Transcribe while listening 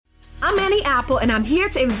I'm Annie Apple, and I'm here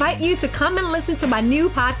to invite you to come and listen to my new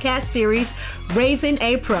podcast series, Raising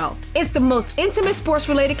a Pro. It's the most intimate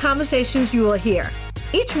sports-related conversations you will hear.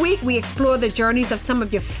 Each week, we explore the journeys of some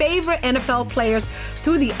of your favorite NFL players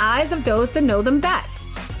through the eyes of those that know them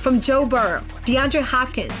best. From Joe Burrow, DeAndre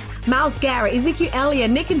Hopkins, Myles Garrett, Ezekiel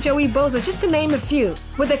Elliott, Nick and Joey Bosa, just to name a few.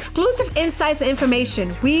 With exclusive insights and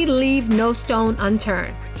information, we leave no stone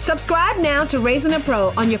unturned. Subscribe now to Raising a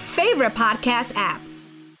Pro on your favorite podcast app.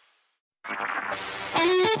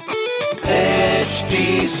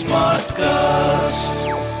 HT Smartcast.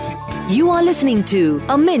 You are listening to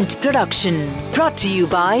a Mint production brought to you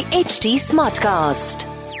by HT Smartcast.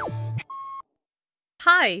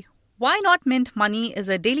 Hi, Why Not Mint Money is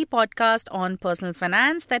a daily podcast on personal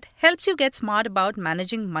finance that helps you get smart about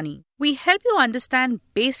managing money. We help you understand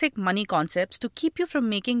basic money concepts to keep you from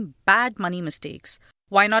making bad money mistakes.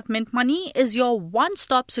 Why Not Mint Money is your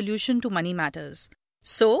one-stop solution to money matters.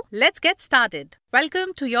 So, let's get started.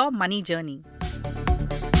 Welcome to your money journey.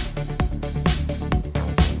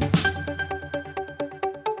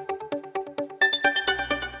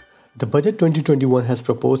 The Budget 2021 has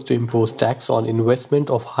proposed to impose tax on investment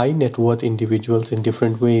of high net worth individuals in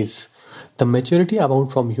different ways. The maturity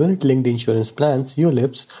amount from unit-linked insurance plans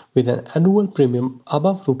 (ULIPs) with an annual premium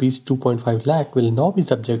above Rs 2.5 lakh will now be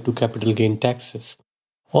subject to capital gain taxes.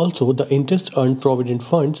 Also, the interest earned provident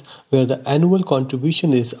funds where the annual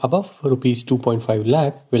contribution is above Rs 2.5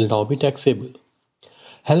 lakh will now be taxable.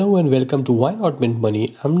 Hello and welcome to Why Not Mint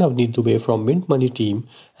Money. I'm Navneet Dubey from Mint Money team,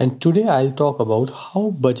 and today I'll talk about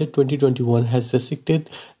how Budget 2021 has restricted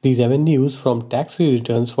these avenues from tax-free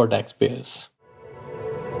returns for taxpayers.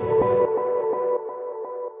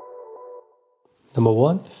 Number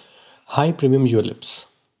 1. High premium ULIPs.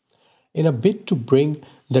 In a bid to bring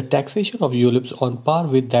the taxation of ULIPs on par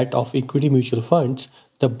with that of equity mutual funds,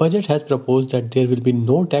 the budget has proposed that there will be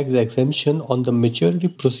no tax exemption on the maturity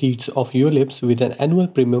proceeds of ULIPs with an annual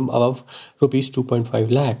premium above Rs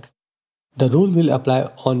 2.5 lakh. The rule will apply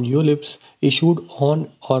on ULIPs issued on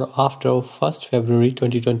or after 1st February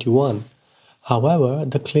 2021. However,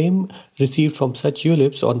 the claim received from such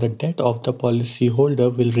ULIPs on the debt of the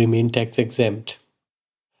policyholder will remain tax exempt.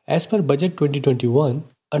 As per Budget 2021,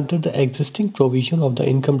 under the existing provision of the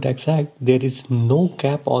Income Tax Act, there is no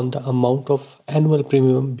cap on the amount of annual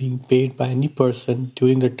premium being paid by any person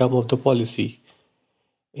during the term of the policy.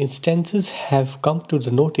 Instances have come to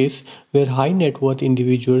the notice where high net worth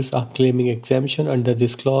individuals are claiming exemption under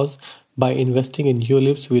this clause by investing in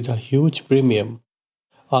ULIPs with a huge premium.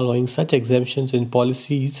 Allowing such exemptions in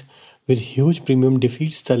policies with huge premium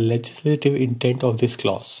defeats the legislative intent of this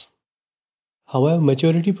clause. However,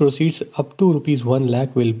 maturity proceeds up to Rs 1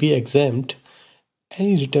 lakh will be exempt.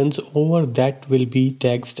 Any returns over that will be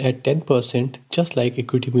taxed at 10%, just like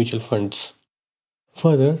equity mutual funds.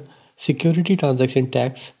 Further, security transaction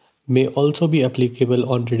tax may also be applicable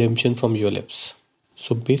on redemption from ULIPs.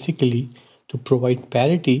 So basically, to provide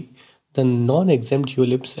parity, the non-exempt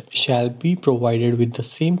ULIPs shall be provided with the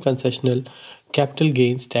same concessional capital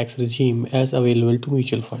gains tax regime as available to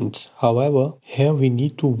mutual funds. However, here we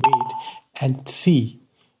need to wait and see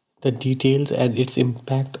the details and its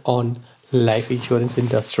impact on life insurance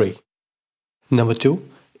industry. Number 2.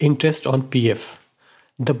 Interest on PF.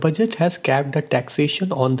 The budget has capped the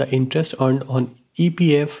taxation on the interest earned on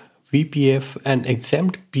EPF, VPF and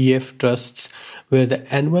exempt PF trusts where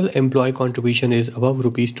the annual employee contribution is above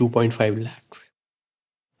Rs 2.5 lakhs.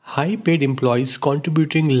 High paid employees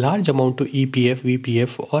contributing large amount to EPF,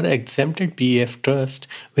 VPF or exempted PF trust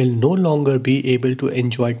will no longer be able to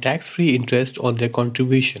enjoy tax-free interest on their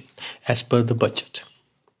contribution as per the budget.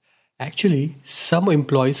 Actually, some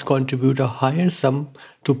employees contribute a higher sum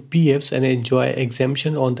to PFs and enjoy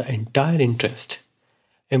exemption on the entire interest.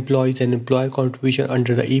 Employees and employer contribution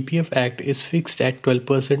under the EPF Act is fixed at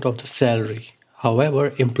 12% of the salary.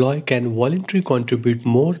 However, employee can voluntarily contribute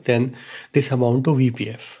more than this amount to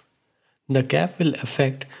VPF. The cap will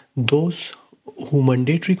affect those who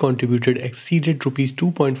mandatory contributed exceeded Rs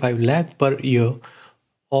 2.5 lakh per year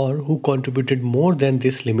or who contributed more than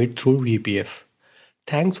this limit through VPF.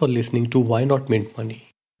 Thanks for listening to Why Not Mint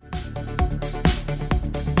Money.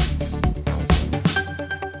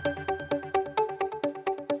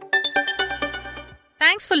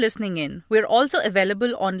 Thanks for listening in. We're also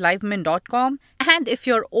available on livemint.com, and if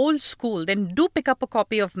you're old school, then do pick up a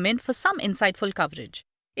copy of Mint for some insightful coverage.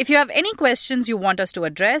 If you have any questions you want us to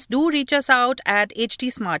address, do reach us out at HT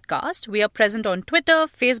Smartcast. We are present on Twitter,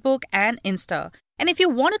 Facebook and Insta. And if you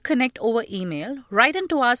want to connect over email, write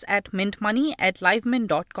into us at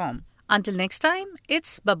mintmoney@livemint.com. Until next time,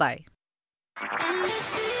 it's bye-bye.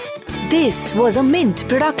 This was a Mint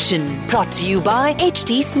production brought to you by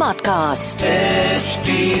HT Smartcast.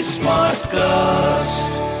 HT Smartcast.